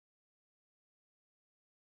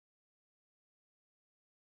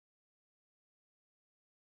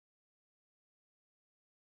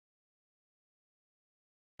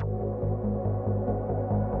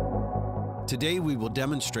Today we will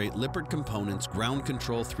demonstrate Lippert Components Ground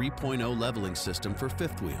Control 3.0 leveling system for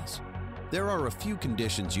fifth wheels. There are a few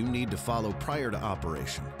conditions you need to follow prior to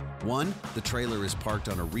operation. 1. The trailer is parked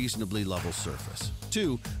on a reasonably level surface.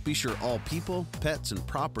 2. Be sure all people, pets, and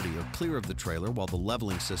property are clear of the trailer while the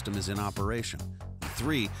leveling system is in operation.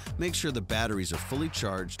 3. Make sure the batteries are fully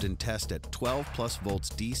charged and test at 12 plus volts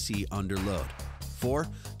DC under load. 4.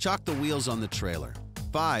 Chock the wheels on the trailer.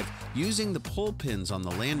 5. Using the pull pins on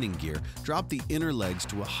the landing gear, drop the inner legs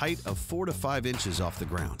to a height of 4 to 5 inches off the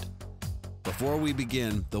ground. Before we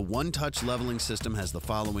begin, the one-touch leveling system has the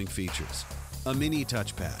following features: a mini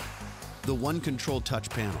touchpad, the One Control touch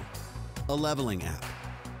panel, a leveling app,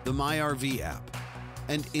 the MyRV app,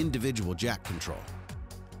 and individual jack control.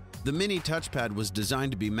 The mini touchpad was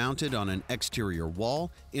designed to be mounted on an exterior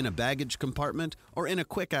wall, in a baggage compartment, or in a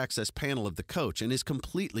quick access panel of the coach and is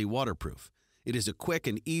completely waterproof. It is a quick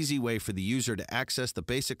and easy way for the user to access the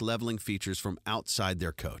basic leveling features from outside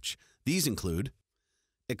their coach. These include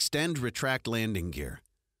extend retract landing gear,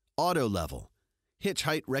 auto level, hitch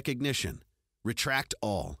height recognition, retract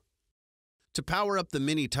all. To power up the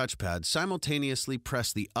mini touchpad, simultaneously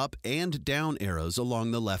press the up and down arrows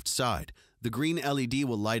along the left side. The green LED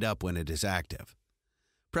will light up when it is active.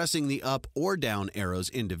 Pressing the up or down arrows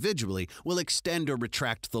individually will extend or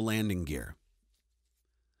retract the landing gear.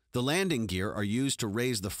 The landing gear are used to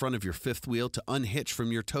raise the front of your fifth wheel to unhitch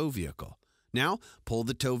from your tow vehicle. Now, pull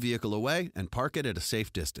the tow vehicle away and park it at a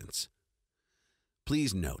safe distance.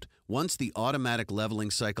 Please note, once the automatic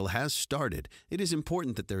leveling cycle has started, it is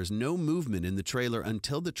important that there is no movement in the trailer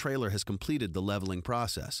until the trailer has completed the leveling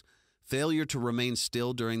process. Failure to remain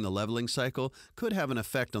still during the leveling cycle could have an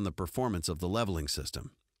effect on the performance of the leveling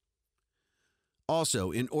system.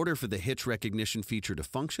 Also, in order for the hitch recognition feature to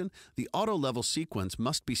function, the auto level sequence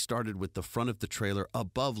must be started with the front of the trailer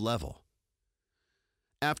above level.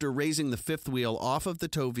 After raising the fifth wheel off of the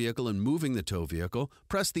tow vehicle and moving the tow vehicle,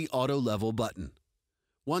 press the auto level button.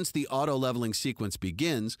 Once the auto leveling sequence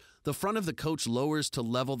begins, the front of the coach lowers to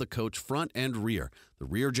level the coach front and rear. The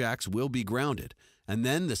rear jacks will be grounded, and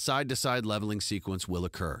then the side-to-side leveling sequence will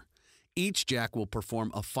occur. Each jack will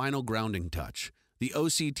perform a final grounding touch. The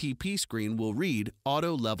OCTP screen will read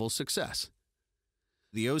Auto Level Success.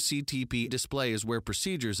 The OCTP display is where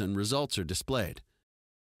procedures and results are displayed.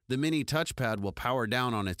 The mini touchpad will power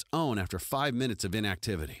down on its own after 5 minutes of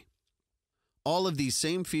inactivity. All of these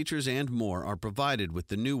same features and more are provided with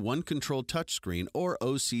the new One Control touchscreen, or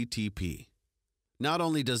OCTP. Not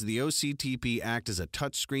only does the OCTP act as a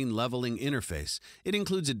touchscreen leveling interface, it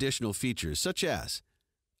includes additional features such as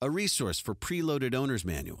a resource for preloaded owner's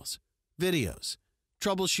manuals, videos,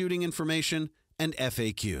 troubleshooting information, and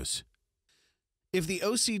FAQs. If the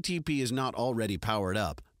OCTP is not already powered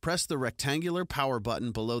up, press the rectangular power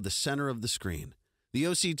button below the center of the screen. The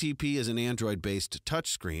OCTP is an Android-based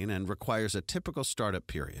touchscreen and requires a typical startup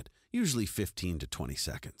period, usually 15 to 20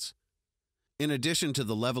 seconds. In addition to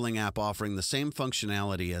the leveling app offering the same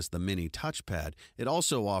functionality as the mini touchpad, it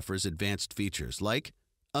also offers advanced features like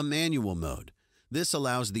a manual mode. This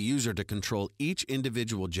allows the user to control each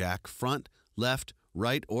individual jack, front, left,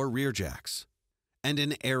 right, or rear jacks. And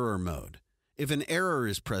an error mode. If an error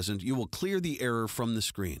is present, you will clear the error from the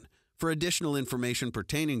screen. For additional information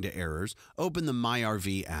pertaining to errors, open the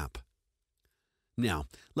MyRV app. Now,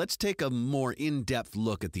 let's take a more in-depth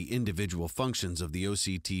look at the individual functions of the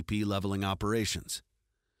OCTP leveling operations.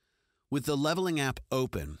 With the leveling app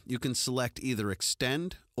open, you can select either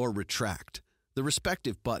extend or retract. The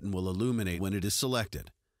respective button will illuminate when it is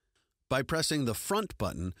selected. By pressing the front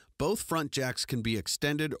button, both front jacks can be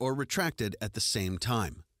extended or retracted at the same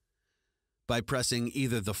time. By pressing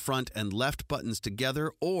either the front and left buttons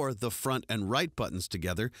together or the front and right buttons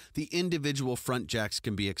together, the individual front jacks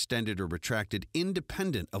can be extended or retracted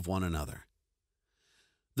independent of one another.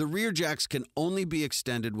 The rear jacks can only be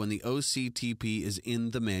extended when the OCTP is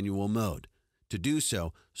in the manual mode. To do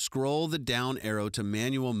so, scroll the down arrow to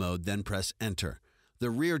manual mode, then press Enter. The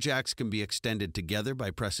rear jacks can be extended together by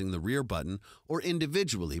pressing the rear button or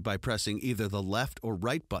individually by pressing either the left or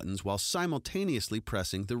right buttons while simultaneously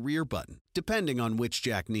pressing the rear button, depending on which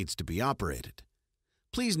jack needs to be operated.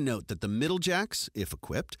 Please note that the middle jacks, if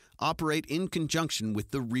equipped, operate in conjunction with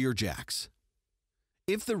the rear jacks.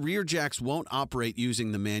 If the rear jacks won't operate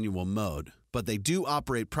using the manual mode, but they do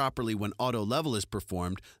operate properly when auto level is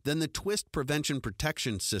performed, then the twist prevention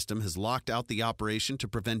protection system has locked out the operation to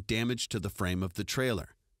prevent damage to the frame of the trailer.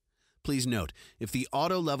 Please note, if the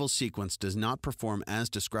auto level sequence does not perform as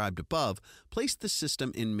described above, place the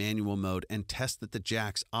system in manual mode and test that the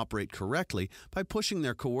jacks operate correctly by pushing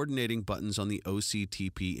their coordinating buttons on the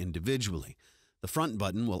OCTP individually. The front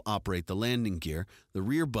button will operate the landing gear. The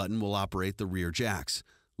rear button will operate the rear jacks.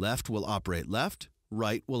 Left will operate left.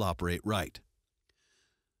 Right will operate right.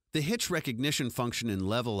 The hitch recognition function in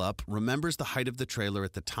Level Up remembers the height of the trailer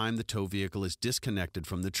at the time the tow vehicle is disconnected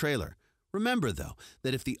from the trailer. Remember, though,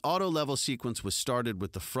 that if the auto level sequence was started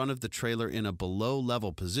with the front of the trailer in a below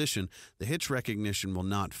level position, the hitch recognition will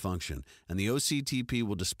not function, and the OCTP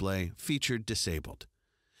will display Feature Disabled.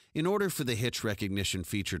 In order for the hitch recognition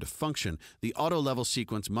feature to function, the auto level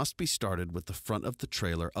sequence must be started with the front of the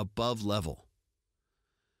trailer above level.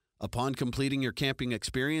 Upon completing your camping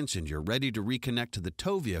experience and you're ready to reconnect to the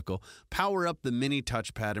tow vehicle, power up the mini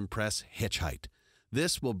touchpad and press Hitch Height.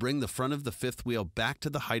 This will bring the front of the fifth wheel back to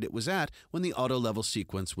the height it was at when the auto level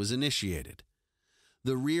sequence was initiated.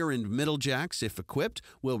 The rear and middle jacks, if equipped,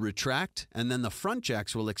 will retract, and then the front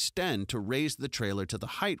jacks will extend to raise the trailer to the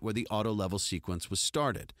height where the auto level sequence was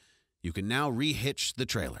started. You can now re-hitch the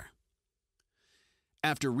trailer.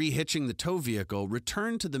 After re-hitching the tow vehicle,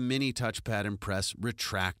 return to the mini touchpad and press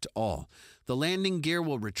Retract All. The landing gear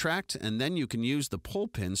will retract, and then you can use the pull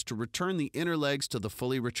pins to return the inner legs to the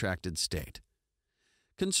fully retracted state.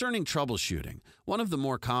 Concerning troubleshooting, one of the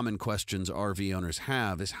more common questions RV owners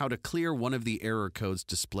have is how to clear one of the error codes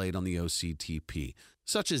displayed on the OCTP,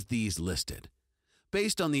 such as these listed.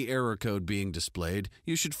 Based on the error code being displayed,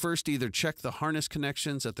 you should first either check the harness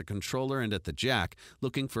connections at the controller and at the jack,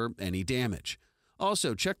 looking for any damage.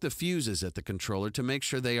 Also, check the fuses at the controller to make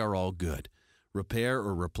sure they are all good. Repair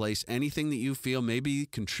or replace anything that you feel may be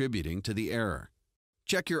contributing to the error.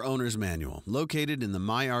 Check your owner's manual, located in the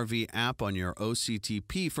MyRV app on your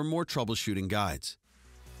OCTP for more troubleshooting guides.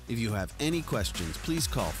 If you have any questions, please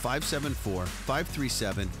call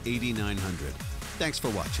 574-537-8900. Thanks for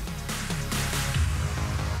watching.